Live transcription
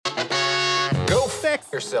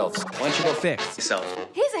fix yourselves. Why don't you go fix yourself?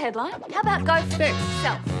 Here's a headline. How about go fix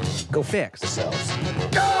yourself? Go fix yourselves.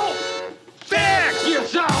 Go fix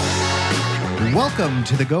yourself! Welcome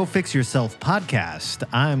to the Go Fix Yourself podcast.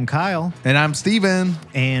 I'm Kyle, And I'm Steven.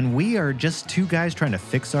 and we are just two guys trying to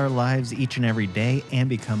fix our lives each and every day and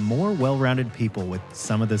become more well-rounded people with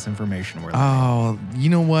some of this information we're learning. Oh, you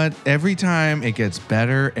know what? Every time it gets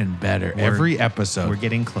better and better. Every episode. We're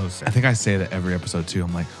getting closer. I think I say that every episode too.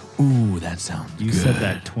 I'm like, ooh, that sounds You good. said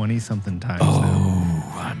that 20-something times now.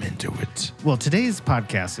 Oh, I'm into it. Well, today's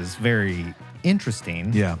podcast is very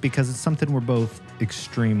interesting Yeah. because it's something we're both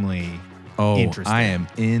extremely Oh, interested I in. am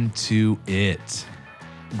into it.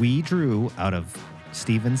 We drew out of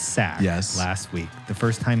Steven's sack Yes. last week. The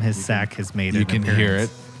first time his sack has made You an can appearance. hear it.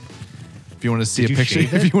 If you want to see Did a you picture,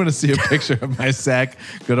 shave it? if you want to see a picture of my sack,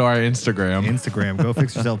 go to our Instagram. Instagram, Go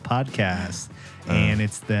Fix Yourself podcast. And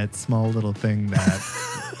it's that small little thing that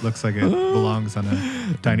looks like it belongs on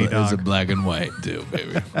a tiny But it's a dog. black and white too,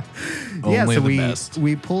 baby. Yeah, Only so the best.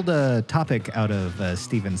 we pulled a topic out of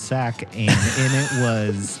Steven's sack, and in it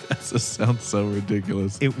was That just sounds so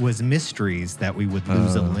ridiculous. mysteries that we would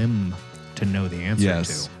lose a limb to know the answer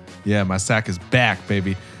Yes. to. Yeah, my sack is back,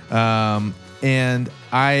 baby. And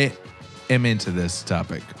I am into this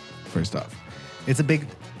topic, first off. It's a big.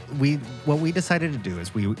 What we decided to do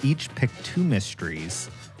is we each picked two mysteries,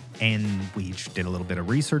 and we each did a little bit of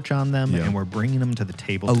research on them, Yeah. and we're bringing them to the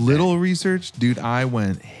table. A today. little research? Dude, I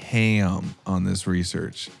went ham on this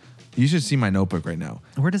research. You should see my notebook right now.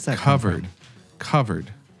 Where does that come from?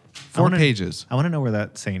 Covered. I 4 wanna- pages. I want to know where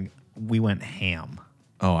that's saying we went ham.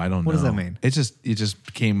 Oh, I don't know. What does that mean? It just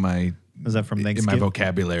became my Was that from in Thanksgiving? my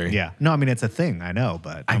vocabulary. Yeah. No, I mean it's a thing. I know,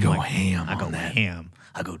 but I I'm go like, ham I go on that. ham.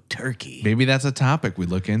 I go turkey. Maybe that's a topic we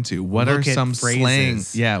look into. What Look are at some slang?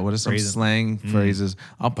 phrases. Yeah, what are some Phrases. slang phrases?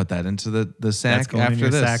 I'll put that into the sack going in after your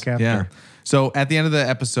this. sack after. Yeah. So at the end of the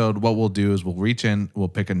episode, what we'll do is we'll reach in, we'll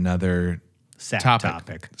pick another Sack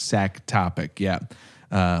topic. Sack topic. Yeah.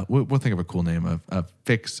 We'll think of a cool name of a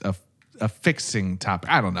fixing topic.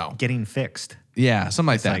 I don't know. Getting fixed. Yeah, something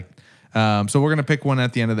like that. So we're gonna pick one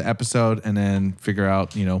at the end of the episode and then figure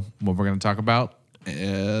out, what we're gonna talk about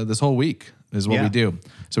this whole week. Is what Yeah. we do.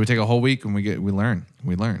 So we take a whole week and we learn.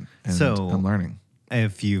 And So- I'm learning.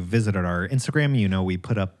 If you visited our Instagram, we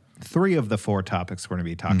put up 3 of the 4 topics we're going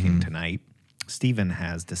to be talking tonight. Steven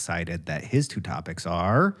has decided that his 2 topics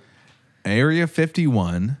are Area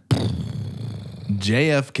 51,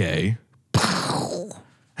 JFK,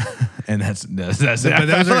 and that's it.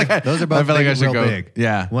 But those are both I feel like I big, should real go. big.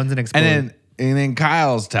 Yeah, One's an explode. and then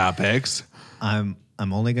Kyle's topics. I'm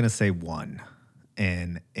only going to say one,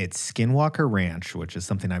 and it's Skinwalker Ranch, which is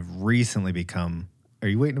something I've recently become. Are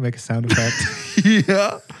you waiting to make a sound effect?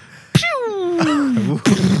 Yeah.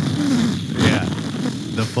 Yeah.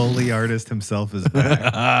 The Foley artist himself is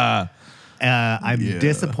back. I'm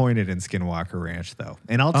disappointed in Skinwalker Ranch, though.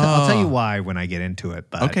 And I'll tell you why when I get into it.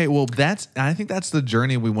 But Okay, well, I think that's the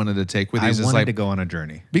journey we wanted to take with I these. is wanted like, to go on a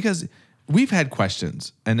journey. because we've had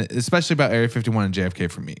questions, and especially about Area 51 and JFK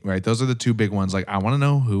for me, right? Those are the 2 big ones. Like, I want to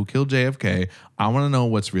know who killed JFK. I want to know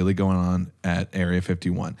what's really going on at Area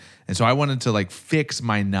 51. And so I wanted to fix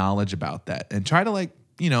my knowledge about that and try to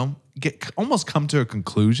almost come to a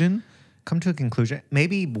conclusion. Come to a conclusion.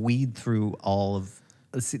 Maybe weed through all of.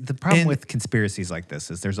 See, the problem with conspiracies like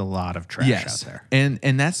this is there's a lot of trash out there.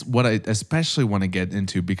 And that's what I especially want to get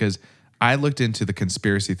into, because I looked into the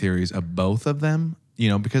conspiracy theories of both of them,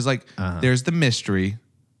 because there's the mystery.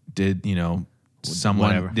 Did, someone,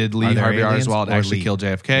 Whatever. did Are Lee there Harvey aliens Oswald or actually Lee? kill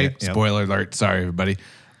JFK? Yeah, yep. Spoiler alert. Sorry, everybody.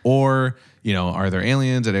 Or, are there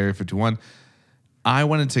aliens at Area 51? I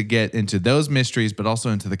wanted to get into those mysteries, but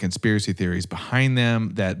also into the conspiracy theories behind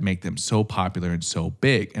them that make them so popular and so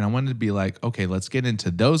big. And I wanted to be like, okay, let's get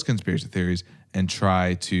into those conspiracy theories and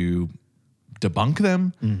try to debunk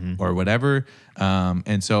them or whatever.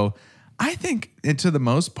 And so I think, to the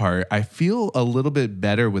most part, I feel a little bit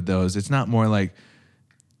better with those. It's not more like,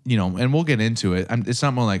 and we'll get into it. It's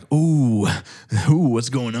not more like, ooh, what's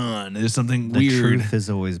going on? There's something The weird. truth is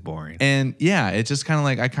always boring. And yeah, it's just kind of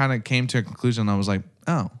like I kind of came to a conclusion. And I was like,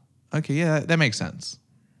 oh, okay, yeah, that makes sense.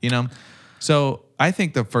 So I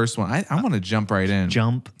think the first one, I want to jump right in.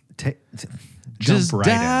 Jump Just right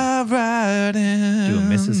dive right in. in. Do a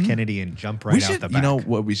Mrs. Kennedy and jump right We out should, the back. you know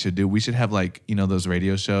what we should do? We should have those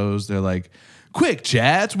radio shows. They're like, quick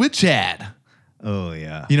chats with Chad. Oh,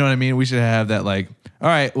 yeah. You know what I mean? We should have that all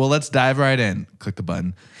right, well, let's dive right in. Click the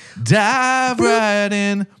button. Dive right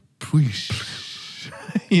in.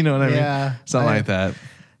 You know what I mean? Yeah. Something like that.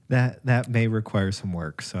 That may require some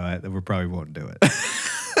work, so we probably won't do it.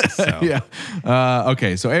 So, Yeah.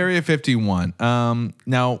 Okay, so Area 51.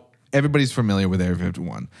 Now, everybody's familiar with Area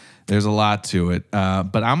 51. There's a lot to it,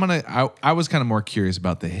 but I was kind of more curious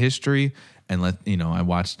about the history, and I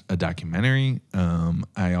watched a documentary.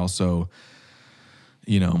 I also,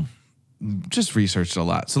 just researched a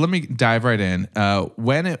lot. So let me dive right in.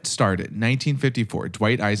 When it started, 1954,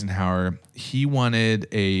 Dwight Eisenhower, he wanted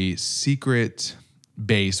a secret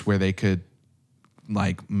base where they could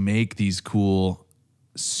make these cool,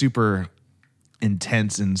 super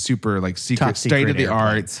intense and super secret, state of the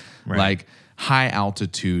art, airplanes. Right. high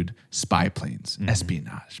altitude spy planes,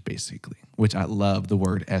 espionage, basically, which I love the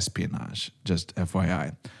word espionage, just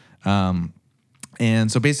FYI.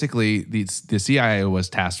 And so basically the CIA was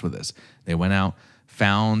tasked with this. They went out,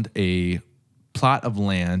 found a plot of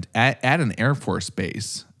land at an Air Force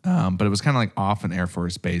base, but it was kind of off an Air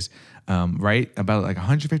Force base, right about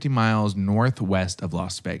 150 miles northwest of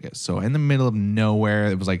Las Vegas. So in the middle of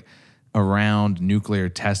nowhere. It was around nuclear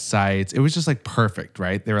test sites. It was just perfect,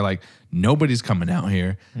 right? They were like, nobody's coming out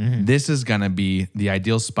here. This is going to be the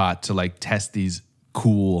ideal spot to test these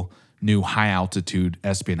cool new high altitude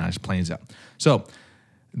espionage planes out. So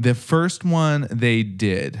the first one they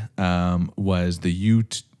did was the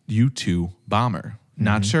U-2 bomber.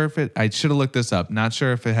 Not sure if I should have looked this up. Not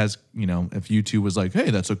sure if it has, if U2 was hey,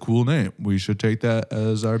 that's a cool name. We should take that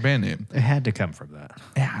as our band name. It had to come from that.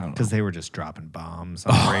 Yeah, I don't know. Because they were just dropping bombs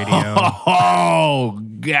on the radio. Oh,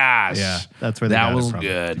 gosh. Yeah, that's where they that got it was from.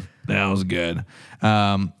 good. That was good.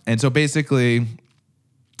 And so basically,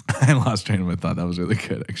 I lost train of thought. That was really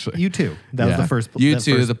good, actually. U2. That was the first.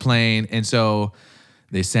 U2, the plane. And so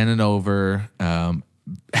they sent it over.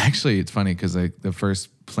 Actually, it's funny because the first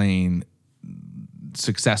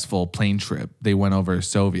successful plane trip, they went over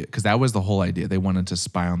Soviet, because that was the whole idea. They wanted to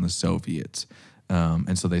spy on the Soviets.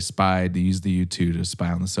 And so they used the U-2 to spy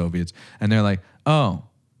on the Soviets. And they're like, oh,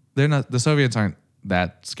 the Soviets aren't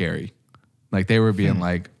that scary. They were being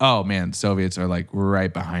oh man, Soviets are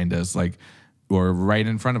right behind us, or right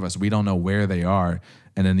in front of us. We don't know where they are.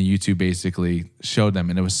 And then the U-2 basically showed them,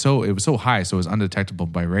 and it was so high, so it was undetectable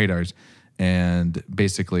by radars, and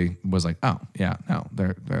basically was oh yeah, no,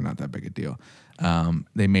 they're not that big a deal.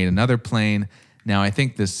 They made another plane. Now I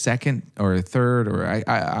think the second or third, or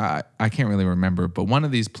I can't really remember, but one of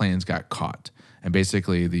these planes got caught, and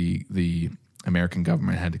basically the American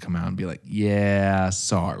government had to come out and be yeah,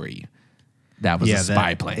 sorry. That was a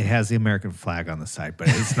spy plane. It has the American flag on the side, but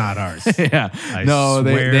it's not ours. Yeah. I No,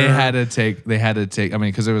 swear. they had to take, I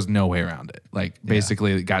mean, because there was no way around it.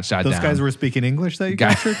 Basically, it got shot Those down. guys were speaking English that you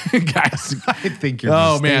guys, captured? I think you're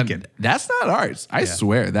oh, mistaken. man. That's not ours. I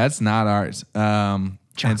swear, that's not ours. John,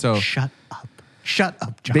 and so shut up. Shut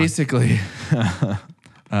up, John. basically,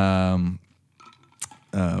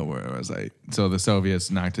 where was I? So the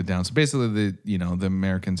Soviets knocked it down. So basically, the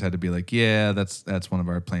Americans had to be yeah, that's one of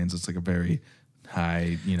our planes. It's a very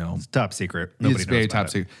high, It's top secret. Nobody it's knows very about top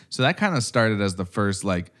it. secret. So that kind of started as the first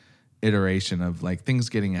iteration of things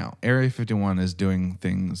getting out. Area 51 is doing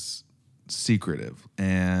things secretive,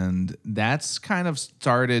 and that's kind of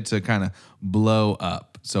started to kind of blow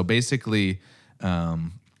up. So basically,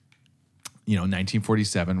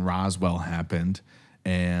 1947, Roswell happened,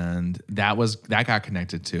 and that got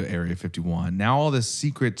connected to Area 51. Now all this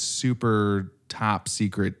secret, super top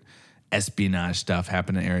secret espionage stuff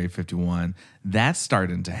happened in Area 51. That's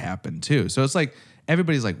starting to happen too. So it's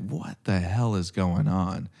everybody's what the hell is going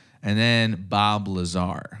on? And then Bob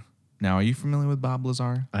Lazar. Now, are you familiar with Bob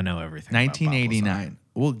Lazar? I know everything. about Bob 1989.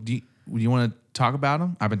 Well, do you want to talk about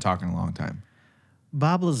him? I've been talking a long time.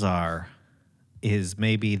 Bob Lazar is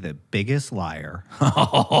maybe the biggest liar.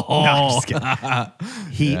 No, I'm just kidding.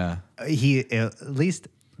 He at least,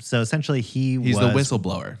 so essentially He's the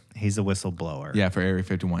whistleblower. He's a whistleblower. Yeah, for Area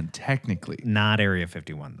 51, technically. Not Area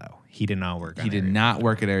 51 though. He did not work on He did Area not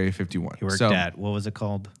work at Area 51. He worked at, what was it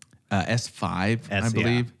called? S5, I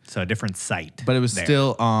believe. Yeah. So a different site. But it was there.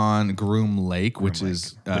 still on Groom Lake, which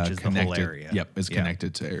is the whole connected. area. Yep, is Yeah.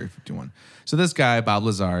 connected to Area 51. So this guy, Bob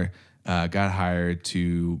Lazar, got hired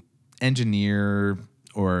to engineer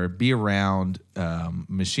or be around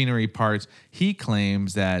machinery parts. He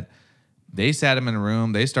claims that they sat him in a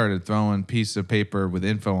room. They started throwing pieces of paper with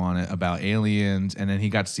info on it about aliens, and then he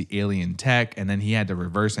got to see alien tech, and then he had to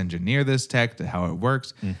reverse engineer this tech to how it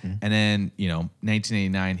works. Mm-hmm. And then,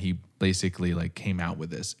 1989, he basically came out with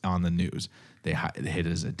this on the news. They hid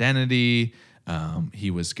his identity. He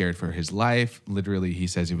was scared for his life. Literally, he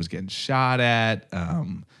says he was getting shot at.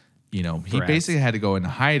 He basically had to go into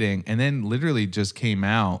hiding, and then literally just came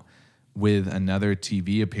out with another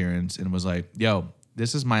TV appearance and was like, yo,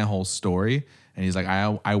 this is my whole story. And he's like,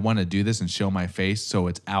 I want to do this and show my face so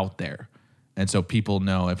it's out there. And so people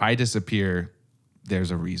know if I disappear, there's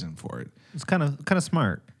a reason for it. It's kind of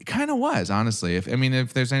smart. It kind of was, honestly. If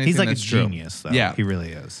there's anything He's like a that's true. genius, though. Yeah. He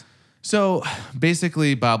really is. So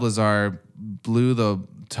basically, Bob Lazar blew the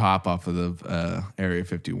top off of the Area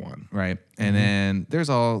 51, right? And then there's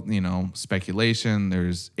all, speculation.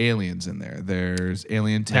 There's aliens in there. There's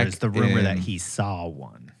alien tech. There's the rumor that in- he saw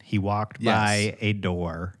one. He walked Yes. by a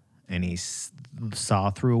door and he saw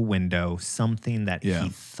through a window something that Yeah. he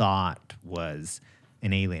thought was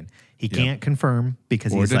an alien. He can't confirm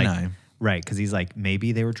because Or he's deny. like, right, because he's like,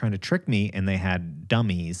 maybe they were trying to trick me and they had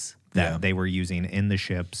dummies that Yeah. they were using in the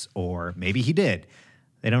ships, or maybe he did.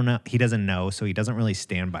 They don't know. He doesn't know, so he doesn't really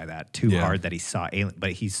stand by that too Yeah. hard that he saw alien.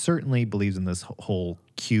 But he certainly believes in this whole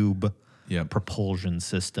cube Yep. propulsion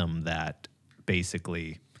system that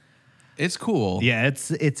basically. It's cool. Yeah,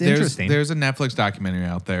 it's interesting. There's a Netflix documentary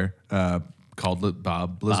out there called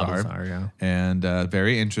Bob Lazar. Lazar, yeah. And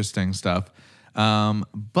very interesting stuff.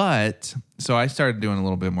 But so I started doing a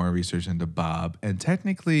little bit more research into Bob, and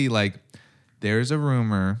technically, like, there's a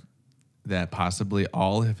rumor that possibly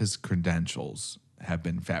all of his credentials have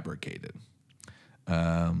been fabricated.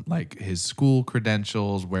 Like his school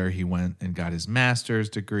credentials, where he went and got his master's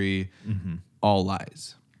degree, all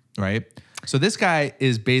lies, right? So this guy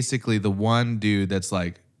is basically the one dude that's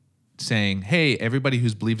like saying, hey, everybody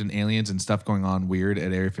who's believed in aliens and stuff going on weird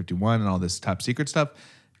at Area 51 and all this top secret stuff,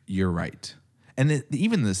 you're right. And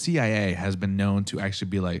even the CIA has been known to actually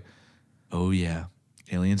be like, oh yeah,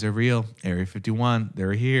 aliens are real. Area 51,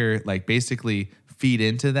 they're here. Like basically feed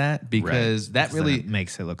into that because Right. that So then really it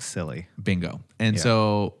makes it look silly. bingo. And Yeah.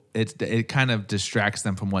 so it kind of distracts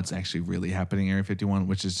them from what's actually really happening in Area 51,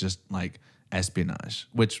 which is just like espionage,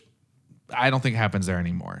 which I don't think happens there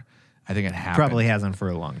anymore. I think it happened. Probably hasn't for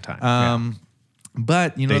a long time.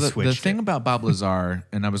 But They the switched thing it. about Bob Lazar,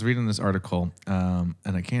 and I was reading this article, and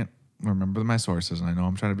I can't remember my sources, and I know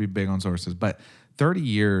I'm trying to be big on sources, but 30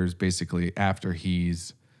 years basically after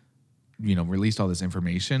he's, released all this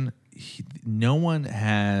information, no one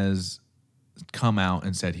has come out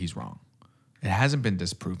and said he's wrong. It hasn't been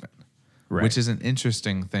disproven, Right. which is an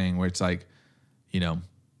interesting thing where it's like,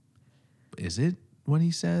 is it what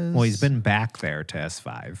he says? Well, he's been back there to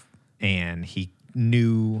S5 and he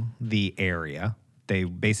knew the area. They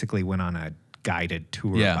basically went on a guided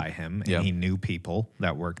tour Yeah. by him and Yeah. he knew people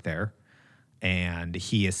that worked there. And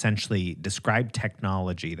he essentially described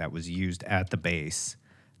technology that was used at the base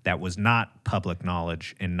that was not public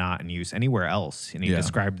knowledge and not in use anywhere else. And he Yeah.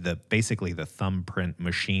 described basically the thumbprint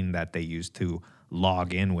machine that they used to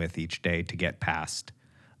log in with each day to get past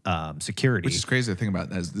security. Which is crazy to think about.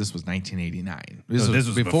 This was 1989. This So was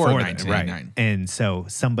before that, 1989. right? And so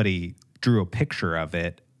somebody drew a picture of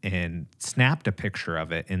it and snapped a picture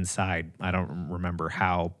of it inside. I don't remember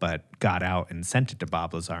how, but got out and sent it to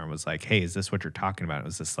Bob Lazar and was like, "Hey, is this what you're talking about?" It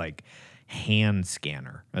was this like hand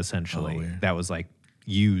scanner essentially weird. that was like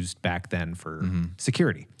used back then for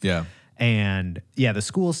security. Yeah. And yeah, the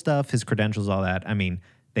school stuff, his credentials, all that. I mean,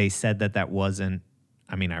 they said that wasn't.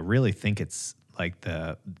 I mean, I really think it's like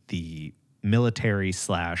the military /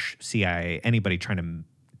 CIA. Anybody trying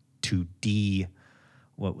to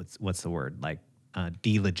what's the word, like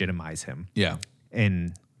delegitimize him. Yeah.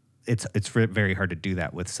 And it's very hard to do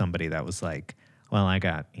that with somebody that was like, well, I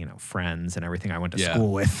got friends and everything I went to Yeah.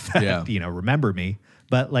 school with that, Yeah. remember me.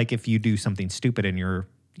 But like if you do something stupid and you're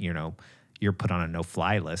put on a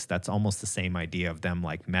no-fly list, that's almost the same idea of them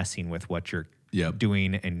like messing with what you're Yep.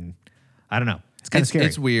 doing. And I don't know. It's kind of scary.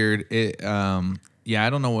 It's weird. I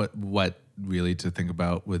don't know what really to think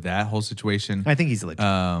about with that whole situation. I think he's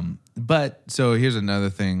legit. But so here's another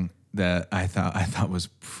thing that I thought was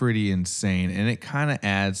pretty insane, and it kind of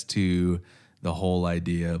adds to the whole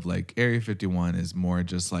idea of like Area 51 is more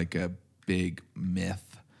just like a big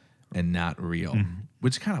myth and not real,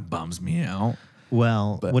 which kind of bums me out.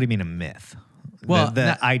 Well, what do you mean a myth? Well, the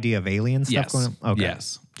not- idea of alien stuff Yes. going on? Okay.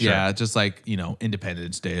 Yes. Sure. Yeah, just like,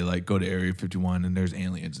 Independence Day, like go to Area 51 and there's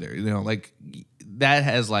aliens there. Like that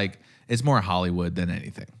has like, it's more Hollywood than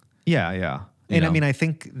anything. Yeah, yeah. You And I know? mean, I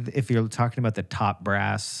think if you're talking about the top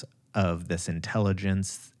brass of this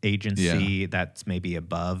intelligence agency that's maybe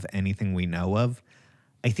above anything we know of,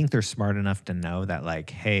 I think they're smart enough to know that like,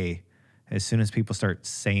 hey, as soon as people start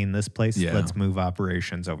saying this place, Yeah. let's move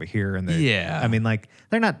operations over here. And Yeah. I mean, like,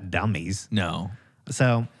 they're not dummies. No.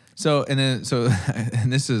 So And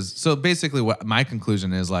this is so basically what my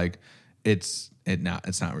conclusion is like it's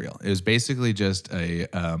not real. It was basically just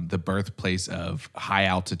the birthplace of high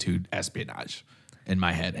altitude espionage in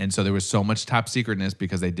my head. And so there was so much top secretness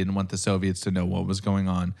because they didn't want the Soviets to know what was going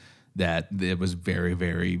on that it was very,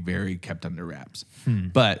 very, very kept under wraps.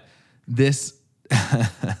 But this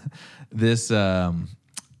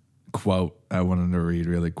quote I wanted to read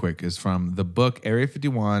really quick is from the book Area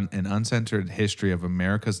 51, An Uncensored History of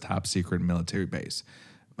America's Top Secret Military Base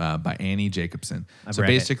by Annie Jacobson. So read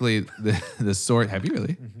it. basically, the source, have you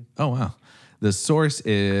really? Oh, wow. The source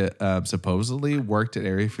supposedly worked at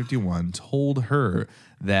Area 51, told her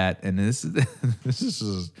that, and this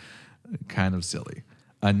is kind of silly,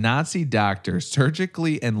 a Nazi doctor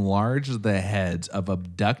surgically enlarged the heads of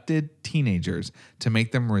abducted teenagers to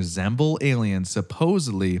make them resemble aliens,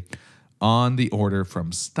 supposedly on the order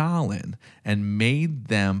from Stalin, and made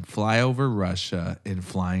them fly over Russia in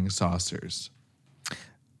flying saucers.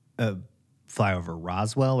 Fly over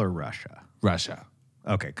Roswell or Russia? Russia.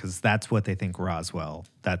 Okay, because that's what they think Roswell.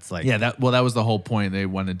 That's like Yeah, that was the whole point. They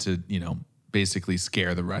wanted to, basically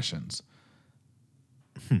scare the Russians.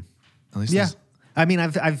 At least Yeah. this- I mean,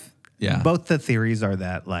 I've Yeah. both the theories are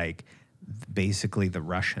that like basically the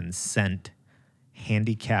Russians sent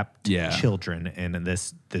handicapped Yeah. children in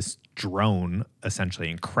this drone essentially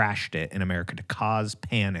and crashed it in America to cause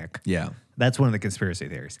panic. Yeah. That's one of the conspiracy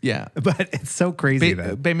theories. Yeah. But it's so crazy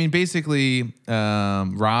that I mean, basically,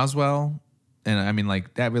 Roswell, and I mean,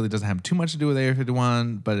 like, that really doesn't have too much to do with Area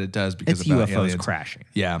 51, but it does because it's about UFOs aliens. crashing.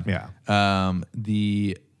 Yeah. Yeah.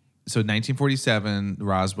 So 1947,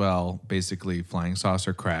 Roswell, basically flying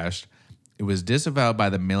saucer crashed. It was disavowed by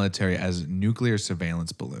the military as a nuclear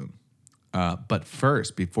surveillance balloon. But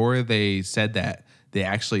first, before they said that, they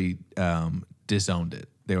actually disowned it.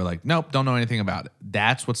 They were like, nope, don't know anything about it.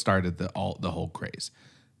 That's what started the whole craze.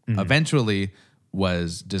 Eventually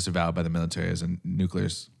was disavowed by the military as a nuclear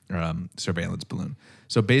surveillance balloon.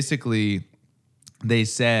 So basically, they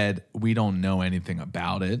said, we don't know anything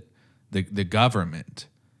about it, the government.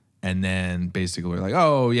 And then basically we're like,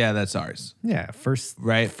 oh, yeah, that's ours. Yeah, first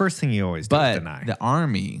Right. First thing you always do is But deny. the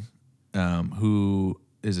Army, who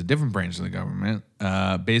is a different branch of the government,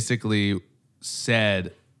 basically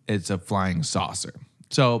said it's a flying saucer.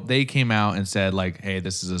 So they came out and said, like, hey,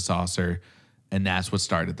 this is a saucer. And that's what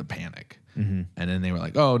started the panic. And then they were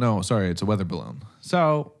like, oh, no, sorry, it's a weather balloon.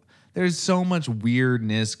 So there's so much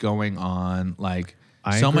weirdness going on, like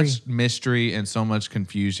I so agree. much mystery and so much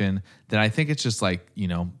confusion that I think it's just like,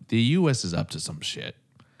 the U.S. is up to some shit.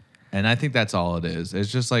 And I think that's all it is.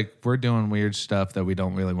 It's just like we're doing weird stuff that we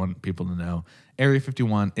don't really want people to know. Area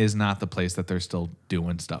 51 is not the place that they're still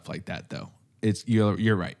doing stuff like that, though. It's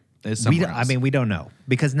you're right. It's somewhere else. we don't know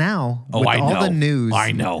because now Oh, with I all know. the news,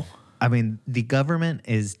 I know. I mean, the government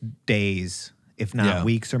is days, if not Yeah.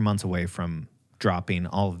 weeks or months away from dropping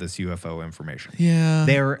all of this UFO information. Yeah.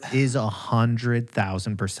 There is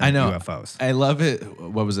 100,000% I know. UFOs. I love it.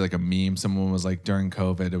 What was it, like a meme? Someone was like, during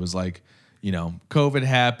COVID, it was like, COVID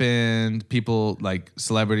happened, people like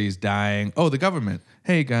celebrities dying. Oh, the government.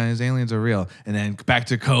 Hey guys, aliens are real. And then back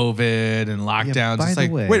to COVID and lockdowns. by It's the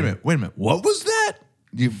like, way- wait a minute. What was that?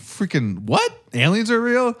 You freaking what? Aliens are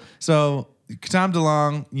real? So Tom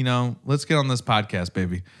DeLonge, let's get on this podcast,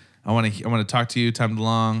 baby. I want to talk to you, Tom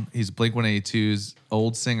DeLonge. He's Blink-182's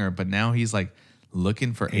old singer, but now he's like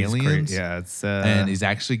looking for He's aliens. great. Yeah, it's And he's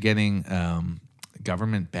actually getting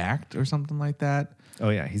government backed or something like that. oh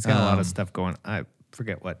yeah, he's got a lot of stuff going. I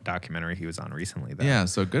forget what documentary he was on recently. Though. Yeah,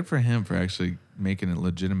 so good for him for actually making it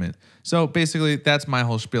legitimate. So basically, that's my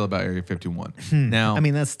whole spiel about Area 51. Now, I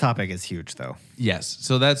mean, this topic is huge though. yes.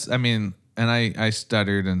 So that's, and I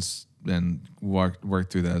stuttered and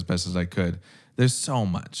worked through that as best as I could. There's so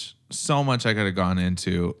much I could have gone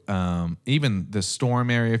into. Even the storm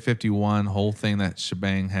Area 51 whole thing, that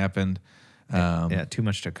shebang happened. Yeah, too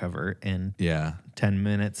much to cover in Yeah, 10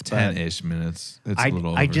 minutes. but 10-ish minutes. It's a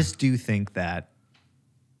little over. I just do think that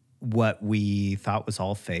what we thought was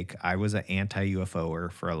all fake. I was an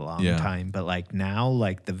anti-UFOer for a long Yeah. time, but like now,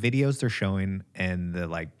 like the videos they're showing and the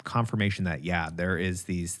like confirmation that there is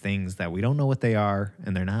these things that we don't know what they are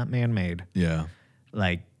and they're not man-made. Yeah.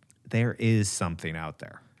 Like there is something out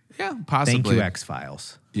there. Yeah, possibly. Thank you,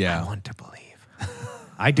 X-Files. Yeah. I want to believe.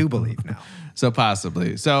 I do believe now. So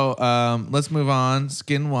possibly. So let's move on.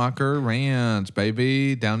 Skinwalker Ranch,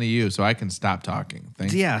 baby. Down to you, so I can stop talking.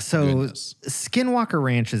 Thank Yeah, so goodness. Skinwalker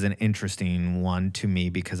Ranch is an interesting one to me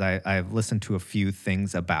because I've listened to a few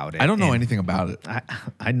things about it. I don't know and anything about it.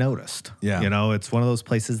 I noticed. Yeah. It's one of those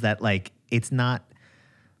places that like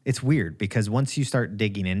it's weird because once you start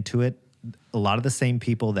digging into it, a lot of the same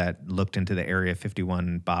people that looked into the Area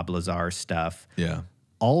 51 Bob Lazar stuff Yeah.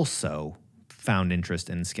 also found interest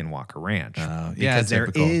in Skinwalker Ranch. yeah, because there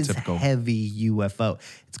is typical. heavy UFO.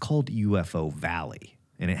 It's called UFO Valley,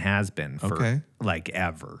 and it has been for Okay. like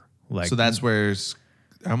ever. Like So that's where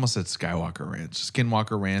I almost said Skywalker Ranch.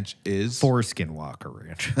 Skinwalker Ranch is For Skinwalker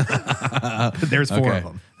Ranch. There's four of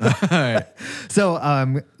them. All right.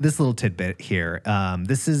 So this little tidbit here.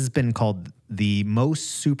 This has been called the most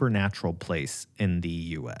supernatural place in the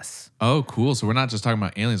U.S. Oh, cool. So we're not just talking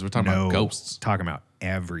about aliens. We're talking about ghosts. Talking about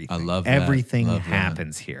everything. I love that. Everything Love that.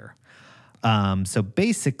 happens here. So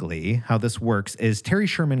basically, how this works is Terry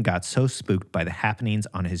Sherman got so spooked by the happenings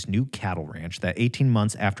on his new cattle ranch that 18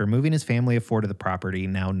 months after moving his family of 4 to the property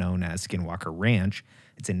now known as Skinwalker Ranch,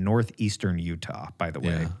 it's in northeastern Utah, by the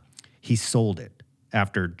way, Yeah. he sold it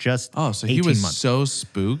after just Oh, so 18 he was months. so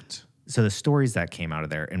spooked. So the stories that came out of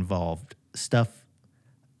there involved stuff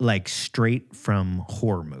like straight from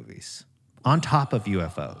horror movies. On top of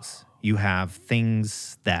UFOs, you have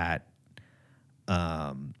things that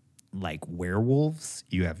like werewolves,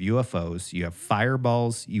 you have UFOs, you have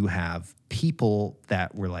fireballs, you have people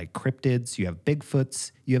that were like cryptids, you have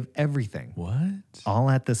Bigfoots, you have everything What? all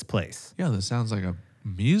at this place. Yeah, this sounds like a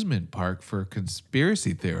amusement park for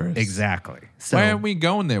conspiracy theorists. Exactly. So Why aren't we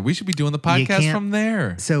going there? We should be doing the podcast can't- from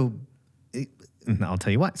there. So I'll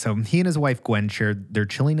tell you what. So he and his wife Gwen shared their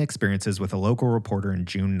chilling experiences with a local reporter in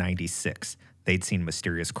June 96. They'd seen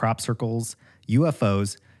mysterious crop circles,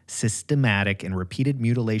 UFOs, systematic and repeated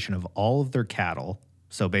mutilation of all of their cattle.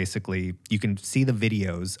 So basically, you can see the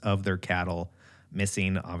videos of their cattle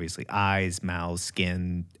missing, obviously, eyes, mouths,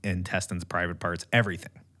 skin, intestines, private parts,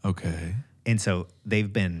 everything. Okay. And so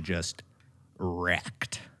they've been just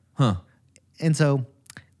wrecked. Huh. And so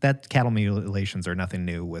that cattle mutilations are nothing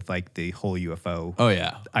new with like the whole UFO Oh,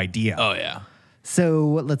 yeah. idea. Oh, yeah.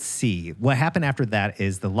 So let's see. What happened after that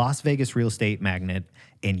is the Las Vegas real estate magnate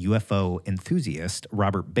and UFO enthusiast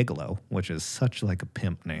Robert Bigelow, which is such like a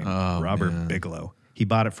pimp name, Robert Bigelow. He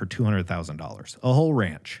bought it for $200,000, a whole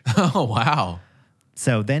ranch. Oh, wow.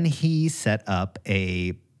 So then he set up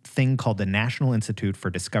a thing called the National Institute for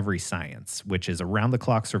Discovery Science, which is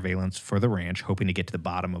around-the-clock surveillance for the ranch, hoping to get to the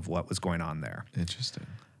bottom of what was going on there. Interesting.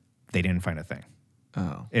 They didn't find a thing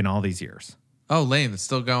Oh. in all these years. Oh, Lane, it's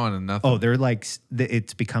still going and nothing. Oh, they're like,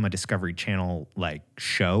 it's become a Discovery Channel like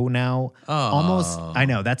show now. Oh. Almost, I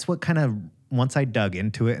know. That's what kind of, once I dug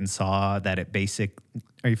into it and saw that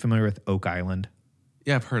are you familiar with Oak Island?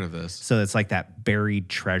 Yeah, I've heard of this. So it's like that buried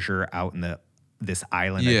treasure out in this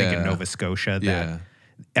island, I think in Yeah. Nova Scotia, that Yeah.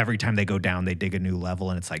 every time they go down, they dig a new level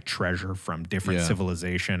and it's like treasure from different Yeah.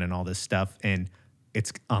 civilization and all this stuff. And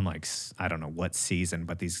it's on like, I don't know what season,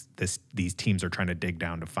 but these teams are trying to dig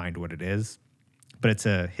down to find what it is. But it's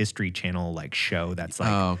a History Channel like show that's like,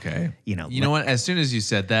 Oh, okay. you know, You know what? As soon as you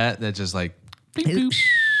said that just like bleep, bloop,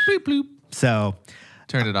 bleep, bloop, so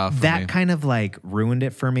turned it off for that me. kind of like ruined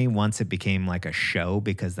it for me once it became like a show,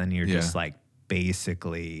 because then you're just Yeah. like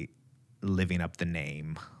basically living up the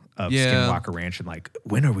name of Yeah. Skinwalker Ranch. And like,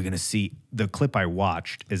 when are we going to see? The clip I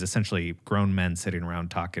watched is essentially grown men sitting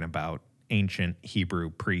around talking about ancient Hebrew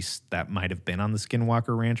priests that might have been on the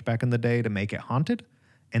Skinwalker Ranch back in the day to make it haunted.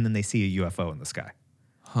 And then they see a UFO in the sky.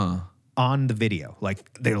 Huh. On the video.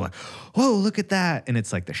 Like, they're like, whoa, look at that. And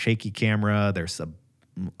it's like the shaky camera. There's a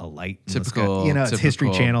light. In the sky. Typical. You know, it's History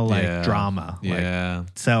typical, Channel like yeah. drama. Like, Yeah.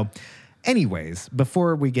 so, anyways,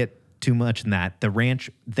 before we get too much in that, the ranch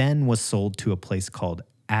then was sold to a place called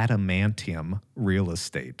Adamantium Real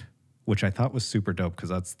Estate, which I thought was super dope because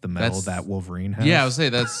that's the metal That's- that Wolverine has. Yeah, I would say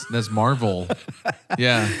that's Marvel.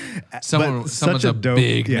 Yeah. Someone's such a dope-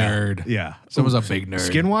 big yeah, nerd. Yeah. Someone's a big nerd.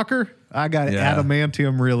 Skinwalker? I got Yeah.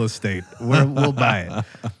 Adamantium Real Estate. We'll buy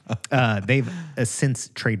it. They've since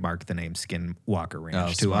trademarked the name Skinwalker Ranch Oh,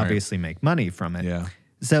 to smart. obviously make money from it. Yeah.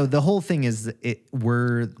 So the whole thing is,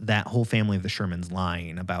 that whole family of the Shermans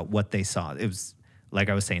lying about what they saw. It was, like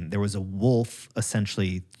I was saying, there was a wolf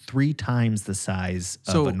essentially 3 times the size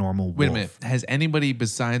of a normal wolf. Wait a minute. Has anybody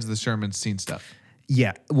besides the Shermans seen stuff?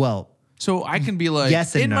 Yeah. Well, So I can be like,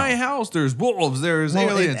 Yes and in no. my house, there's wolves, there's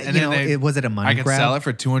Well, aliens. it- and you then know, was it a money I can grab? sell it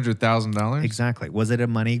for $200,000. exactly. Was it a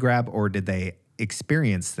money grab or did they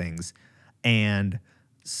experience things? And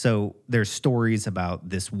so there's stories about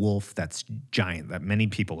this wolf that's giant that many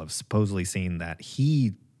people have supposedly seen, that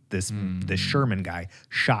this Sherman guy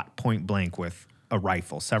shot point blank with a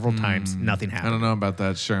rifle several times. Nothing happened. I don't know about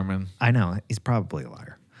that, Sherman. I know. He's probably a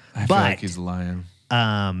liar. I feel But like he's lying.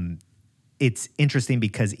 it's interesting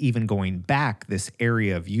because even going back, this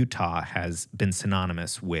area of Utah has been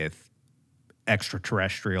synonymous with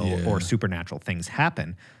extraterrestrial Yeah. or supernatural things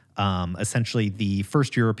happen. Essentially, the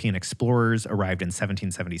first European explorers arrived in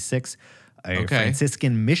 1776. A Okay.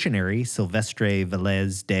 Franciscan missionary, Silvestre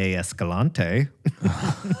Velez de Escalante,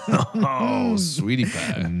 Oh, sweetie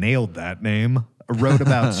pie. nailed that name, wrote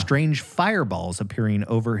about strange fireballs appearing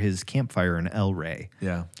over his campfire in El Rey.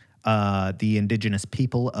 Yeah. The indigenous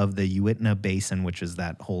people of the Uintah Basin, which is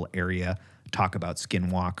that whole area, talk about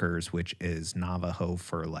skinwalkers, which is Navajo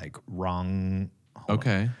for like wrong.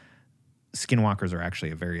 Okay. Skinwalkers are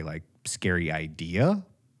actually a very like scary idea,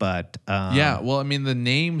 but Yeah. Well, I mean, the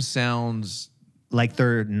name sounds like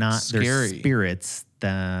they're not they're scary. spirits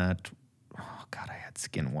that. Oh God, I had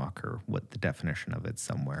skinwalker. What the definition of it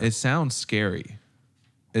somewhere? It sounds scary.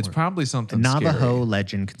 It's probably something Navajo scary.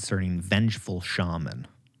 legend concerning vengeful shaman.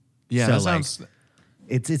 Yeah, So, that like, sounds.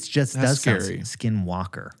 It's just That's does sound scary.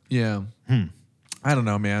 skinwalker. Yeah. I don't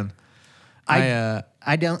know, man. I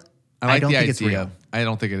I don't. like don't the think it's idea. real. I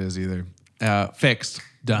don't think it is either. Fixed.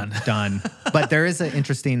 Done. Done. But there is an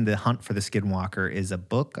interesting. The Hunt for the Skinwalker is a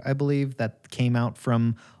book, I believe, that came out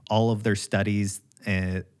from all of their studies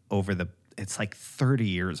over the. It's like 30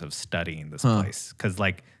 years of studying this place because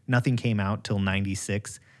like nothing came out till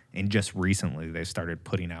 '96, and just recently they started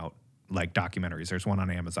putting out like documentaries. There's one on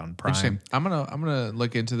Amazon Prime. Interesting. I'm gonna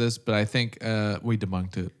look into this, but I think we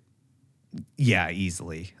debunked it. Yeah,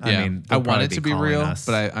 easily. Yeah. I mean, I they'll want probably it to be calling real, us.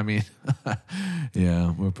 but I mean,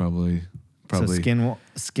 yeah, we're probably. So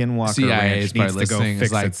Skinwalker CIA Ranch is probably needs to go listening. fix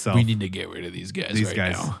Is like, itself. we need to get rid of these guys. These right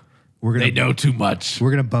guys. now. We're gonna They know too much.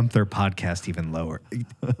 We're gonna bump their podcast even lower.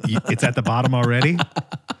 It's at the bottom already.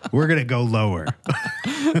 We're gonna go lower.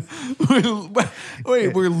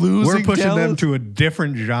 Wait, we're losing. We're pushing them talent? to a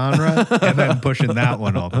different genre and then pushing that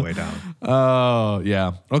one all the way down. Oh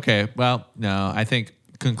yeah. Okay. Well, no. I think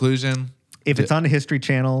conclusion. If it's on the History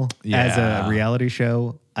Channel as Yeah. a reality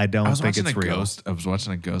show, I don't I was think watching it's a real. ghost. I was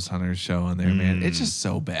watching a Ghost Hunter show on there, man. It's just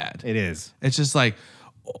so bad. It is. It's just like,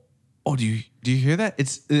 oh, do you hear that?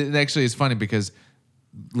 It actually is funny because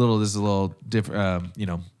this is a little different,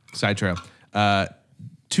 side trail.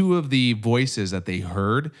 Two of the voices that they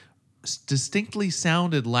heard distinctly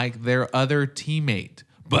sounded like their other teammate,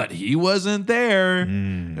 but he wasn't there.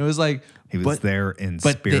 It was like He was there in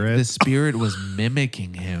but spirit. the spirit was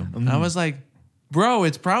mimicking him. And I was like, bro,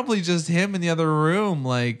 it's probably just him in the other room,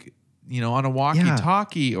 like, on a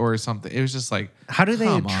walkie-talkie or something. It was just like, How do they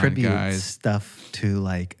come on, attribute guys. stuff to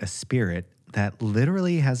like a spirit that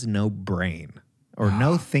literally has no brain or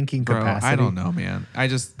no thinking Bro, capacity? I don't know, man. I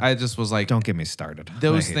just was like, Don't get me started.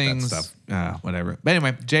 those I hate things, that stuff. whatever. But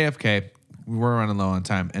anyway, JFK, we're running low on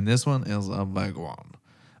time, and this one is a big one.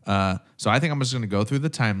 So I think I'm just going to go through the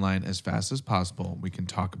timeline as fast as possible. We can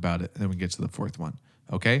talk about it, and then we get to the fourth one.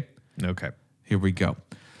 Okay? Okay. Here we go.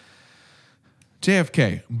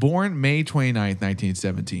 JFK, born May 29th,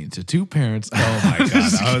 1917, to two parents. Oh my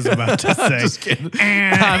God. I was about to say. Just kidding.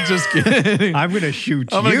 I'm just kidding. I'm going to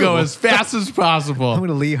shoot I'm you. going to go as fast as possible. I'm going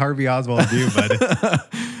to Lee Harvey Oswald you,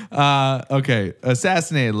 bud. Okay.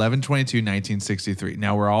 Assassinated 11/22/1963.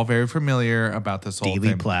 Now, we're all very familiar about this whole Dealey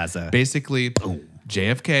thing. Plaza. Basically,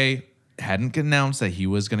 JFK hadn't announced that he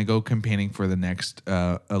was going to go campaigning for the next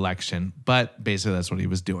election, but basically that's what he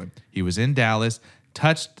was doing. He was in Dallas,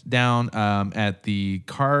 touched down at the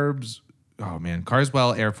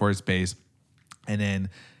Carswell Air Force Base, and then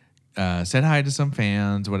said hi to some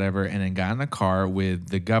fans, whatever, and then got in a car with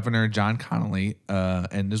the governor, John Connolly,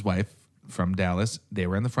 and his wife from Dallas. They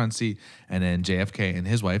were in the front seat, and then JFK and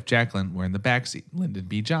his wife, Jacqueline, were in the back seat. Lyndon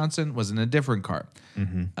B. Johnson was in a different car,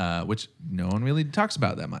 which no one really talks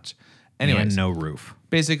about that much. Anyways, And no roof.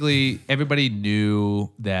 basically everybody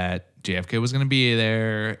knew that JFK was going to be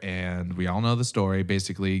there, and we all know the story.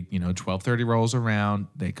 Basically, 12:30 rolls around,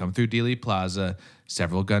 they come through Dealey Plaza,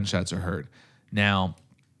 several gunshots are heard. Now,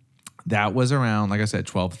 that was around, like I said,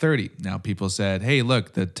 12:30. Now, people said, hey,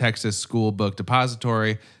 look, the Texas School Book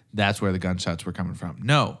Depository, that's where the gunshots were coming from.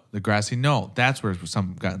 No, the Grassy Knoll, that's where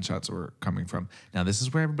some gunshots were coming from. Now, this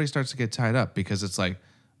is where everybody starts to get tied up because it's like,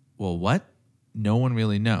 well, what? No one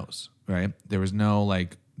really knows, right? There was no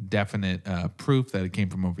definite proof that it came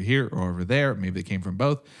from over here or over there. Maybe it came from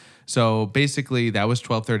both. So basically, that was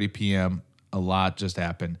 12:30 p.m. A lot just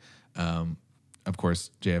happened. Of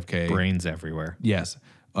course, JFK. Brains everywhere. Yes.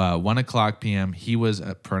 1 o'clock p.m. He was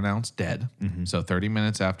pronounced dead. So 30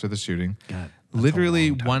 minutes after the shooting. God,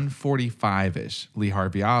 Literally 1:45-ish, Lee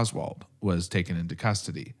Harvey Oswald was taken into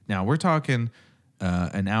custody. Now we're talking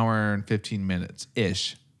an hour and 15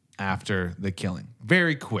 minutes-ish after the killing.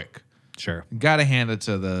 Very quick. Sure. Got to hand it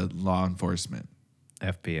to the law enforcement.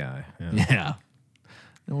 FBI. Yeah. Yeah.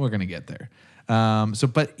 And we're going to get there.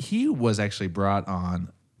 But he was actually brought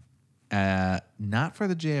on not for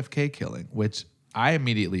the JFK killing, which I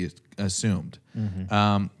immediately assumed.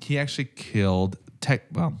 He actually killed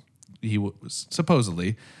he was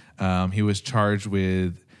supposedly he was charged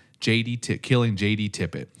with killing J.D.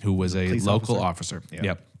 Tippit, who was a police local officer.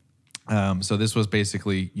 Yeah. Yep. So this was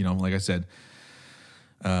basically, like I said,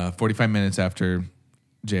 45 minutes after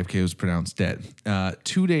JFK was pronounced dead.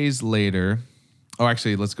 2 days later,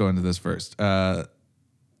 actually, let's go into this first.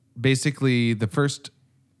 Basically, the first.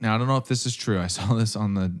 Now, I don't know if this is true. I saw this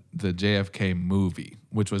on the JFK movie,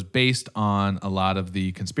 which was based on a lot of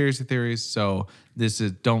the conspiracy theories. So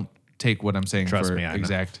don't take what I'm saying Trust for me, I know.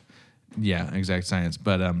 exact science.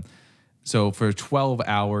 But so for 12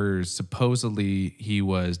 hours, supposedly he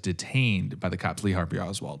was detained by the cops, Lee Harvey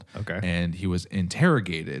Oswald. Okay. And he was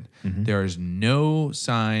interrogated. There is no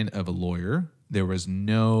sign of a lawyer. There was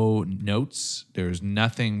no notes. There was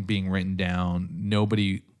nothing being written down.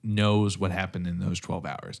 Nobody knows what happened in those 12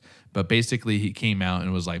 hours. But basically, he came out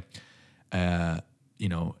and was like, hey,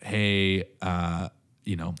 I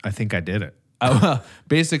think I did it.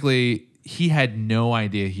 basically, he had no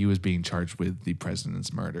idea he was being charged with the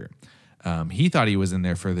president's murder. He thought he was in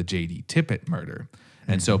there for the J.D. Tippit murder.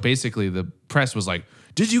 And so basically, the press was like,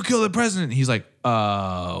 did you kill the president? He's like,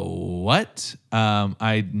 what?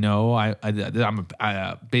 I know.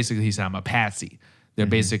 Basically, he said, I'm a patsy. They're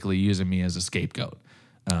basically using me as a scapegoat.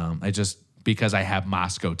 Because I have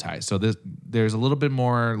Moscow ties. So there's a little bit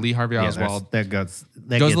more Lee Harvey Oswald. That goes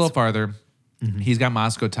Goes a little farther. He's got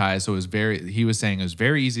Moscow ties, so he was saying it was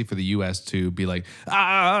very easy for the U.S. to be like,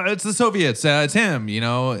 it's the Soviets, it's him,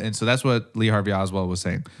 and so that's what Lee Harvey Oswald was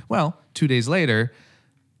saying. Well, 2 days later,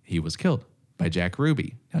 he was killed by Jack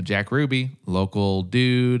Ruby. Now, Jack Ruby, local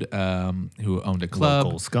dude who owned a club.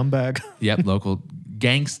 Local scumbag. Yep, local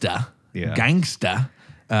gangsta. Yeah. Gangsta.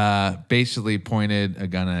 Basically pointed a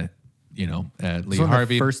gun at, at Lee It's one of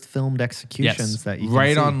Harvey. the first filmed executions that you can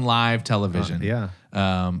right see. on live television. Yeah.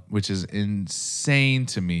 Which is insane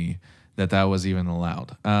to me that was even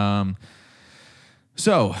allowed. Man,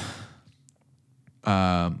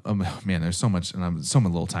 there's so much, and so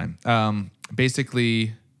much little time.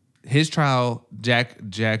 Basically, his trial,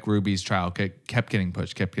 Jack Ruby's trial, kept getting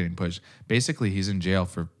pushed. Basically, he's in jail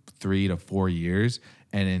for 3 to 4 years,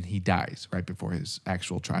 and then he dies right before his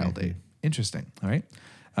actual trial date. Interesting. All right.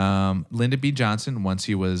 Lyndon B. Johnson, once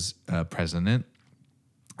he was president,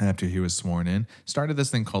 after he was sworn in, started this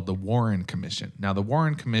thing called the Warren Commission. Now, the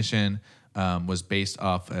Warren Commission was based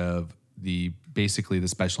off of basically the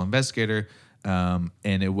special investigator, and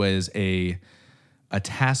it was a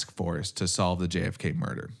task force to solve the JFK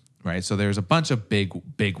murder. Right, so there's a bunch of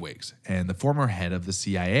big wigs, and the former head of the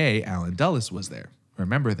CIA, Allen Dulles, was there.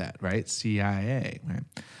 Remember that, right? CIA, right?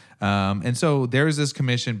 And so there was this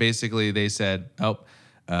commission. Basically, they said,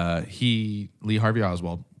 Lee Harvey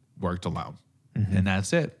Oswald worked alone, and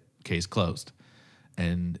that's it. Case closed.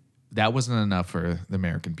 And that wasn't enough for the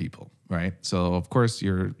American people, right? So of course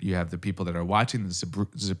you have the people that are watching the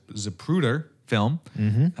Zapruder film,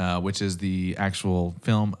 which is the actual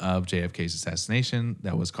film of JFK's assassination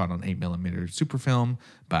that was caught on 8mm super film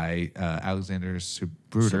by Alexander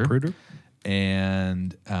Zapruder.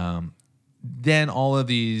 And then all of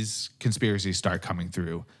these conspiracies start coming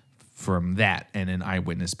through from that and in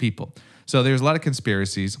eyewitness people. So there's a lot of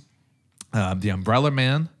conspiracies. The Umbrella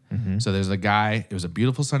Man. So there's a guy, it was a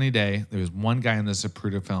beautiful sunny day. There was one guy in the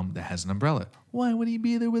Zapruder film that has an umbrella. Why would he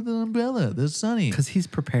be there with an umbrella? It's sunny. Because he's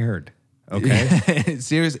prepared. Okay.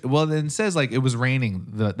 Seriously. Well, then it says like it was raining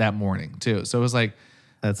that morning too. So it was like,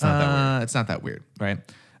 That's not that weird. It's not that weird, right?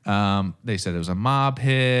 They said it was a mob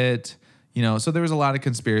hit. So there was a lot of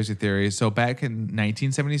conspiracy theories. So back in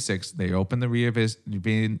 1976, they opened the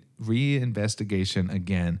reinvestigation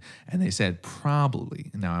again, and they said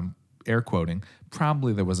probably, now I'm air quoting,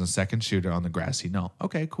 probably there was a second shooter on the grassy knoll.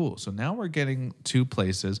 Okay, cool. So now we're getting 2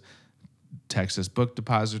 places, Texas Book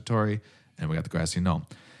Depository, and we got the grassy knoll.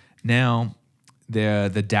 Now,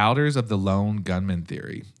 the doubters of the lone gunman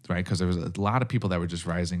theory, right? Because there was a lot of people that were just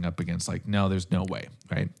rising up against like, no, there's no way,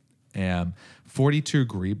 right? 42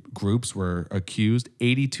 groups were accused,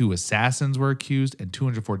 82 assassins were accused, and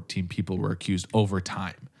 214 people were accused over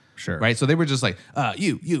time. Sure. Right? So they were just like,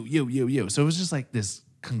 you. So it was just like this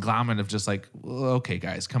conglomerate of just like, well, okay,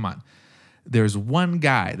 guys, come on. There's one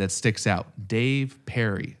guy that sticks out, Dave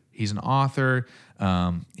Perry. He's an author.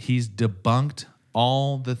 He's debunked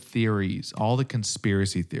all the theories, all the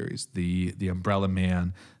conspiracy theories, the Umbrella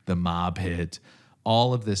Man, the mob hit,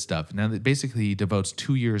 all of this stuff. Now, basically, he devotes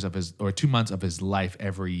 2 months of his life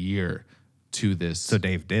every year to this. So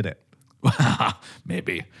Dave did it.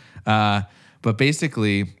 Maybe. But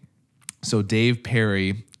basically, so Dave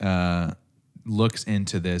Perry looks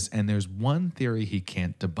into this, and there's one theory he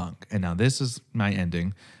can't debunk. And now this is my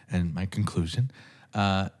ending and my conclusion.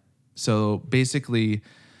 So basically,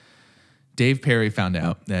 Dave Perry found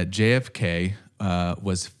out that JFK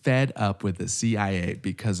was fed up with the CIA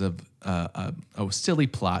because of a silly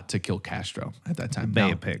plot to kill Castro at that time.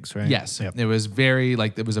 Bay of Pigs, right? Yes. Yep. It was very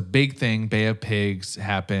like, it was a big thing. Bay of Pigs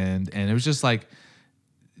happened. And it was just like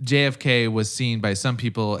JFK was seen by some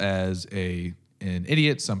people as an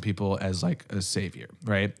idiot, some people as like a savior,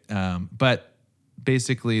 right? But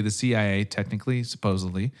basically the CIA technically,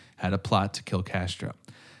 supposedly, had a plot to kill Castro.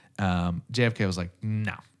 JFK was like,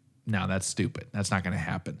 no, that's stupid. That's not going to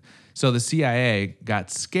happen. So the CIA got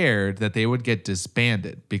scared that they would get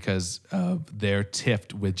disbanded because of their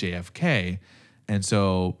tiff with JFK. And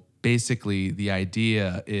so basically the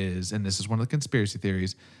idea is, and this is one of the conspiracy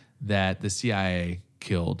theories, that the CIA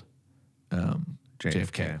killed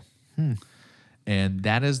JFK. And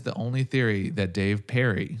that is the only theory that Dave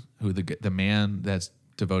Perry, who the man that's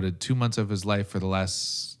devoted 2 months of his life for the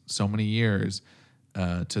last so many years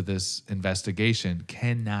to this investigation,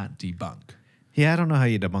 cannot debunk. Yeah, I don't know how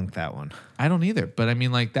you debunk that one. I don't either. But I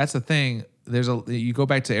mean, like, that's the thing. You go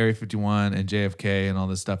back to Area 51 and JFK and all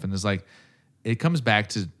this stuff, and it's like, it comes back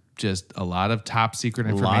to just a lot of top secret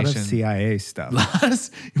A information. lot of CIA stuff.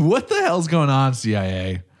 What the hell's going on,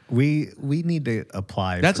 CIA? We need to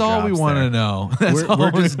apply. That's for all we jobs want there. to know. That's all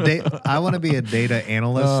We're we- just. I want to be a data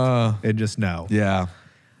analyst and just know. Yeah.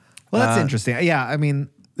 Well, that's interesting. Yeah, I mean,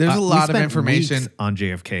 There's a we lot of spent information weeks on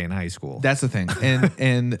JFK in high school. That's the thing.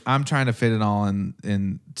 And I'm trying to fit it all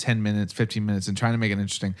in 10 minutes, 15 minutes and trying to make it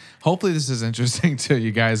interesting. Hopefully this is interesting to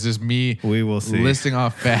you guys. Just me We will see. listing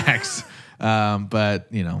off facts. But,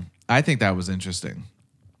 you know, I think that was interesting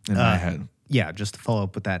in my head. Yeah, just to follow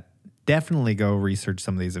up with that, definitely go research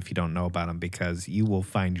some of these if you don't know about them, because you will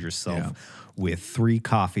find yourself with 3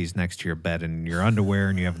 coffees next to your bed and your underwear,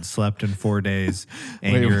 and you haven't slept in 4 days.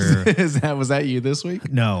 And Wait, you're was that you this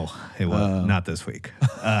week? no, it was not this week.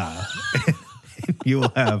 You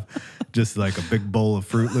will have just like a big bowl of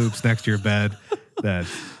Fruit Loops next to your bed.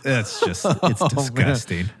 That's just it's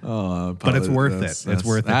disgusting. But it's worth it. It's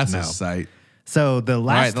worth it to That's know. a sight. So the All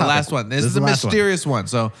last right, the last one. This is the last one. mysterious one.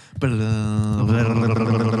 So, It's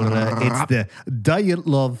the Diet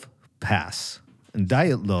Love Pass. And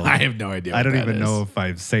Diet Love. I have no idea I what don't that even is. know if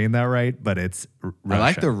I'm saying that right, but it's Russia. I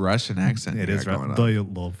like the Russian accent. It you is got going right. on.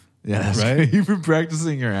 Diet Love. Yeah, that's right. right. You've been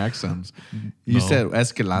practicing your accents. You No. said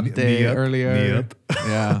Escalante Yep, earlier. yep.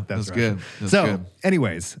 Yeah, that's Russian. good. That's so, good.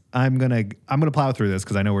 anyways, I'm gonna plow through this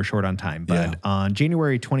because I know we're short on time. But Yeah. on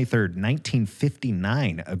January 23rd,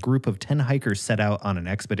 1959, a group of 10 hikers set out on an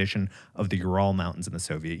expedition of the Ural Mountains in the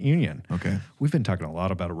Soviet Union. Okay. We've been talking a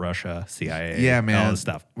lot about Russia, CIA, Yeah, man. all this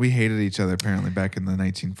stuff. We hated each other apparently back in the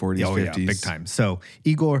 1940s, Oh, 50s. yeah, big time. So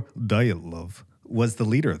Igor Dyatlov was the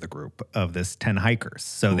leader of the group of this 10 hikers.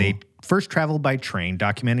 So they first traveled by train,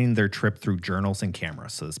 documenting their trip through journals and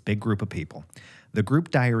cameras. So this big group of people. The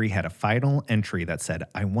group diary had a final entry that said,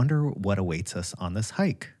 "I wonder what awaits us on this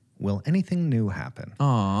hike. Will anything new happen?"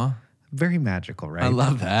 Aw, Very magical, right? I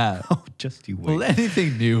love that. Oh, just you wait. Will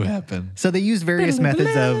anything new happen? So they used various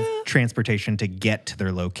methods of transportation to get to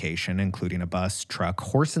their location, including a bus, truck,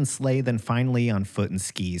 horse and sleigh, then finally on foot and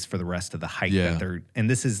skis for the rest of the hike. Yeah. And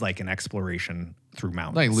this is like an exploration through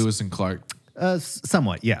mountains. Like Lewis and Clark.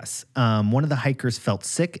 Somewhat, yes. One of the hikers felt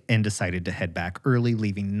sick and decided to head back early,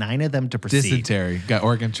 leaving 9 of them to proceed. Dysentery. Got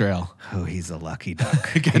Oregon Trail. Oh, he's a lucky duck.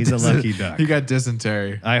 He's a lucky duck. He got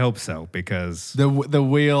dysentery. I hope so, because The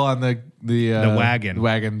wheel on the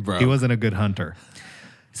wagon broke. he wasn't a good hunter.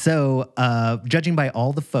 So, judging by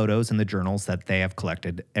all the photos and the journals that they have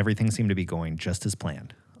collected, everything seemed to be going just as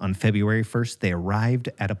planned. On February 1st, they arrived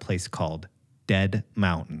at a place called Dead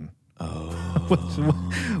Mountain. Oh.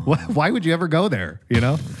 Why would you ever go there, you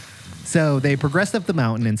know? So they progressed up the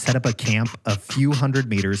mountain and set up a camp a few hundred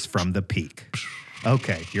meters from the peak.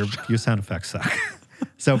 Okay, your sound effects suck.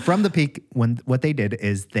 So from the peak, what they did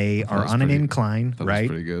is they are was on an pretty- incline, That was right?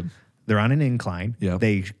 pretty good. They're on an incline. Yep.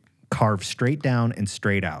 They carve straight down and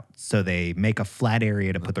straight out. So they make a flat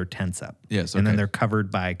area to put their tents up. Yes, And then okay. they're covered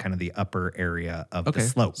by kind of the upper area of Okay, the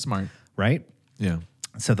slope. smart. Right? Yeah.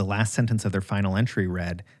 So the last sentence of their final entry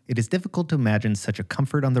read, "It is difficult to imagine such a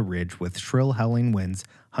comfort on the ridge with shrill howling winds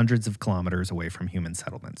hundreds of kilometers away from human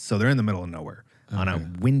settlements." So they're in the middle of nowhere on a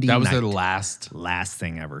windy That was night. their last. Last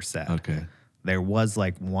thing ever said. Okay. There was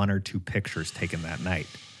like 1 or 2 pictures taken that night.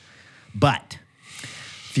 But a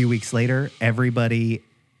few weeks later, everybody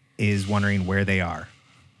is wondering where they are.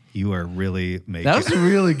 You are really making That was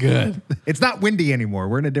really good. It's not windy anymore.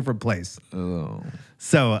 We're in a different place. Oh.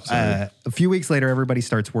 So a few weeks later, everybody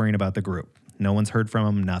starts worrying about the group. No one's heard from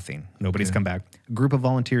them, nothing. Nobody's come back. A group of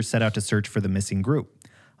volunteers set out to search for the missing group.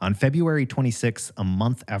 On February 26th, a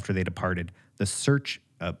month after they departed,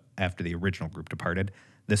 after the original group departed,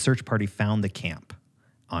 the search party found the camp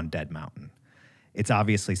on Dead Mountain. It's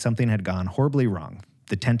obviously something had gone horribly wrong.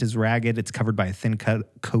 The tent is ragged. It's covered by a thin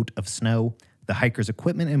coat of snow. The hikers'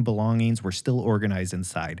 equipment and belongings were still organized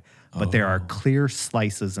inside, but there are clear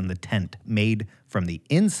slices in the tent made from the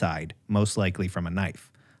inside, most likely from a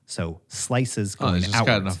knife. So slices Oh, going they just outwards.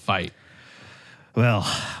 got in a fight. Well,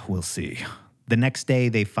 we'll see. The next day,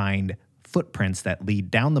 they find footprints that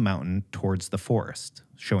lead down the mountain towards the forest,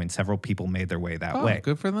 showing several people made their way that Oh, way.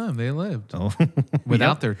 good for them. They lived Oh.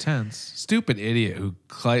 without their tents. Stupid idiot who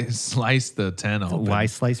sliced the tent open. Why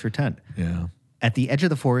slice your tent? Yeah. At the edge of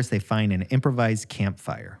the forest, they find an improvised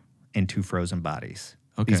campfire and 2 frozen bodies.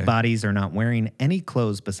 Okay. These bodies are not wearing any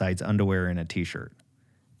clothes besides underwear and a t-shirt.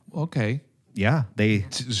 Okay. Yeah, they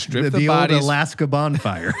Strip the the old bodies. Alaska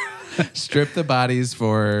bonfire. Strip the bodies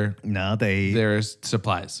for No, they their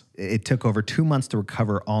supplies. It took over 2 months to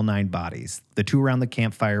recover all 9 bodies. The 2 around the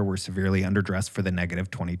campfire were severely underdressed for the negative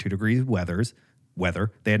 22 degrees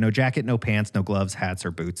weather. They had no jacket, no pants, no gloves, hats,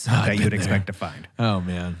 or boots that you would expect to find. Oh,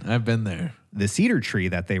 man. I've been there. The cedar tree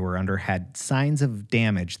that they were under had signs of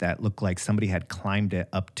damage that looked like somebody had climbed it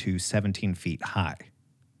up to 17 feet high.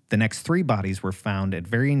 The next 3 bodies were found at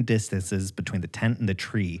varying distances between the tent and the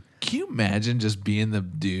tree. Can you imagine just being the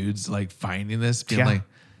dudes like finding this? Being Yeah. like,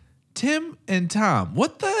 Tim and Tom,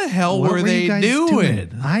 what the hell What were you they guys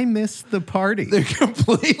doing? I missed the party. They're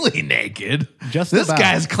completely naked. Just this about.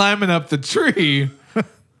 guy's climbing up the tree.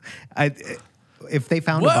 If they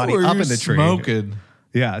found a What body were up you in the tree, smoking?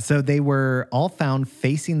 yeah. So they were all found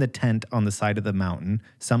facing the tent on the side of the mountain.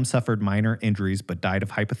 Some suffered minor injuries but died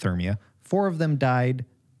of hypothermia. 4 of them died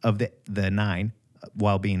of the 9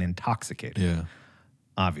 while being intoxicated. Yeah.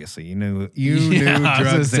 Obviously, you knew I was gonna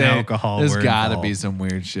drugs and say, alcohol There's were got to involved. be some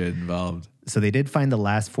weird shit involved. So they did find the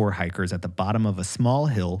last 4 hikers at the bottom of a small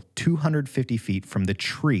hill 250 feet from the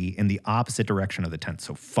tree in the opposite direction of the tent.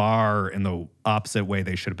 So far in the opposite way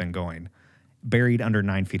they should have been going, buried under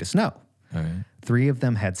 9 feet of snow. All right. 3 of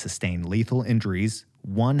them had sustained lethal injuries.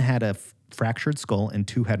 1 had a fractured skull and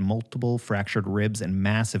 2 had multiple fractured ribs and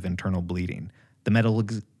massive internal bleeding.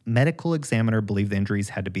 The medical examiner believed the injuries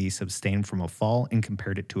had to be sustained from a fall and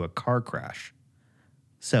compared it to a car crash.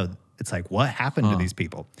 So it's like, what happened to these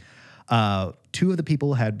people? 2 of the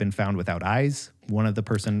people had been found without eyes. One of the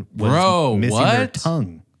person was Bro, missing their what?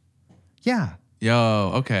 tongue. Yeah.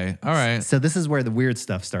 Yo, okay. All right. So this is where the weird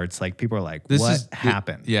stuff starts. Like people are like, This what is-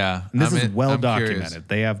 happened? yeah. And this I'm is in- well I'm curious. documented.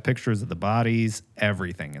 They have pictures of the bodies,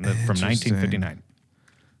 everything, and from Interesting. 1959.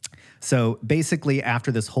 So basically,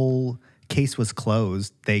 after this whole case was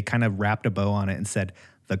closed, they kind of wrapped a bow on it and said,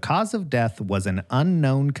 the cause of death was an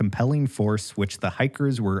unknown compelling force which the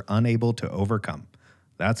hikers were unable to overcome.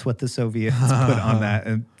 That's what the Soviets put on that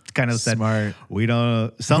and kind of said, Smart. we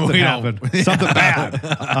don't, something We don't- happened. Something bad,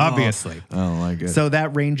 obviously. I don't like it. So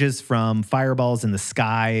that ranges from fireballs in the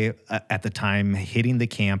sky at the time hitting the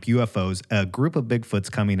camp, UFOs, a group of Bigfoots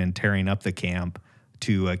coming and tearing up the camp,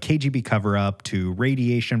 to a KGB cover-up, to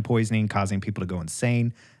radiation poisoning causing people to go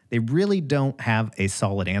insane. They really don't have a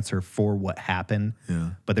solid answer for what happened,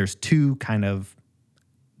 but there's 2 kind of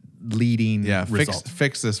leading results.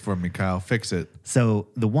 fix this for me, Kyle. Fix it. So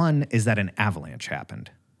the one is that an avalanche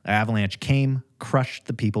happened. An avalanche came, crushed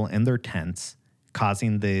the people in their tents,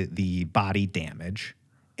 causing the body damage.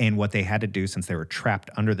 And what they had to do, since they were trapped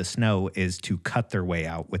under the snow, is to cut their way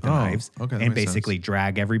out with the knives okay, that and makes basically sense.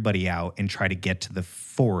 drag everybody out and try to get to the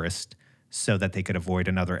forest so that they could avoid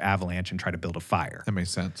another avalanche and try to build a fire. That makes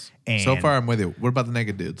sense. So And- far, I'm with you. What about the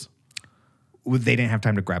naked dudes? They didn't have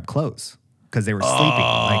time to grab clothes because they were sleeping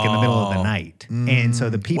like in the middle of the night. And so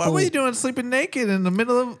the people, What were you doing sleeping naked in the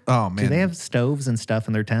middle of? Oh man, do they have stoves and stuff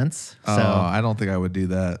in their tents? Oh, I don't think I would do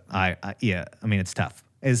that. Yeah, I mean, it's tough.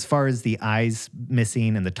 As far as the eyes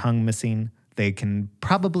missing and the tongue missing, they can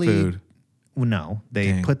probably Food. Well, no,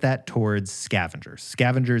 they Dang. put that towards scavengers.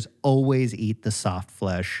 Scavengers always eat the soft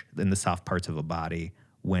flesh and the soft parts of a body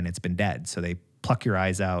when it's been dead. So they pluck your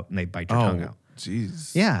eyes out and they bite your tongue out.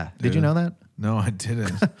 jeez. Yeah. Did you know that? No, I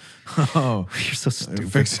didn't. Oh, You're so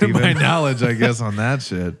stupid. fixing my Steven. knowledge, I guess, on that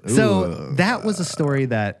shit. So Ooh. that was a story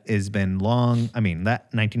that has been long. I mean,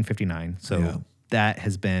 that 1959. So Yeah. that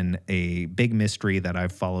has been a big mystery that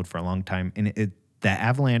I've followed for a long time. And the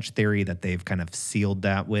avalanche theory that they've kind of sealed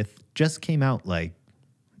that with just came out like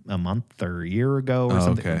a month or a year ago or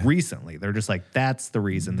something. okay. Recently, they're just like, that's the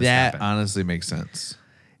reason this that happened. honestly makes sense.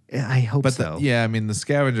 I hope But so. yeah, I mean, the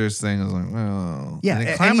scavengers thing is like, well, Yeah, And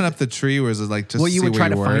then climbing any- up the tree was it like just Well, to you see would where try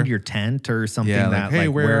to were? find your tent or something Yeah, like, that, hey,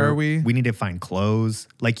 where are we? We need to find clothes.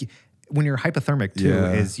 Like when you're hypothermic too,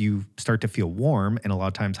 Yeah. is you start to feel warm, and a lot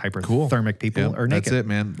of times hypothermic people Yep, are naked. That's it,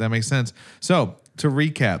 man. That makes sense. So to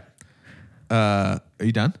recap, are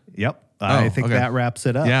you done? Yep. I Oh, think okay. that wraps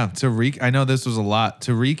it up. Yeah. I know this was a lot.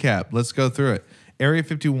 To recap, let's go through it. Area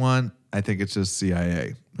 51, I think it's just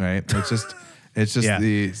CIA, right? It's just Yeah.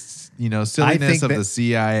 the silliness of the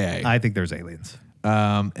CIA. I think there's aliens.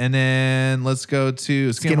 And then let's go to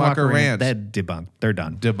Skinwalker Ranch. They're debunked. They're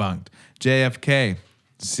done. Debunked. JFK,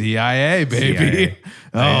 CIA, baby. CIA.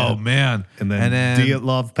 Oh man. And then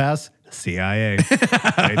Dyatlov Pass, CIA. They did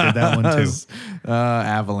that one too.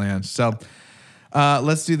 Avalanche. So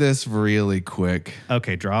let's do this really quick.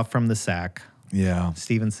 Okay, draw from the sack. Yeah.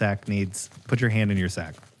 Steven Sack put your hand in your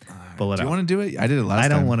sack. Pull it Do out. you want to do it? I did it last time. I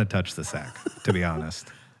don't want to touch the sack, to be honest.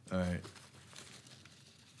 All right.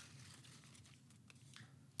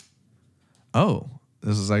 Oh,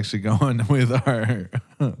 this is actually going with our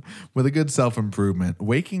with a good self-improvement.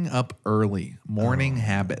 Waking up early, morning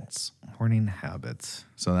habits. Morning habits.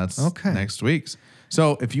 So that's Okay. next week's.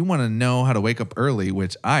 So if you want to know how to wake up early,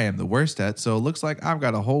 which I am the worst at, so it looks like I've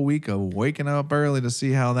got a whole week of waking up early to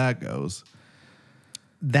see how that goes.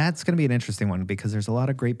 That's going to be an interesting one because there's a lot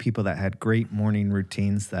of great people that had great morning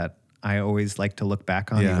routines that I always like to look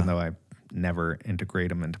back on, Yeah. even though I never integrate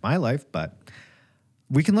them into my life. But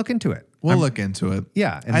we can look into it. We'll look into it.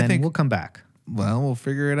 Yeah, and I then think we'll come back. Well, we'll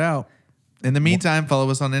figure it out. In the meantime, follow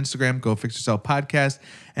us on Instagram, Go Fix Yourself Podcast.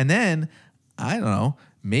 And then, I don't know,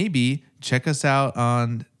 maybe check us out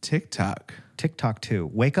on TikTok. TikTok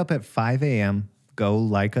too. Wake up at 5 a.m. Go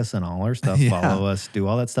like us and all our stuff. Yeah. Follow us. Do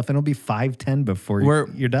all that stuff. And it'll be 5:10 before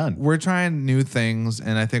you're done. We're trying new things,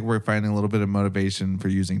 and I think we're finding a little bit of motivation for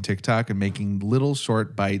using TikTok and making little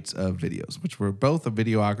short bites of videos, which we're both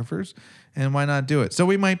videographers, and why not do it? So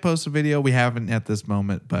we might post a video. We haven't at this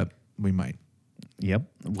moment, but we might. Yep.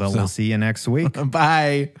 Well, we'll see you next week.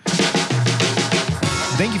 Bye.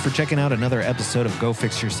 Thank you for checking out another episode of Go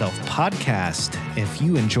Fix Yourself podcast. If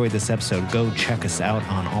you enjoyed this episode, go check us out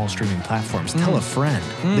on all streaming platforms. Tell a friend.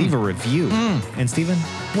 Leave a review. And Steven,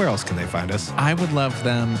 where else can they find us? I would love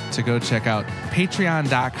them to go check out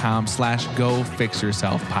patreon.com/Go Fix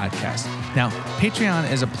Yourself podcast. Now,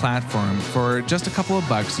 Patreon is a platform for just a couple of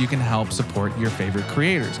bucks. You can help support your favorite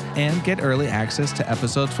creators and get early access to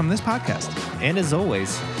episodes from this podcast. And as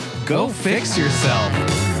always, Go fix yourself.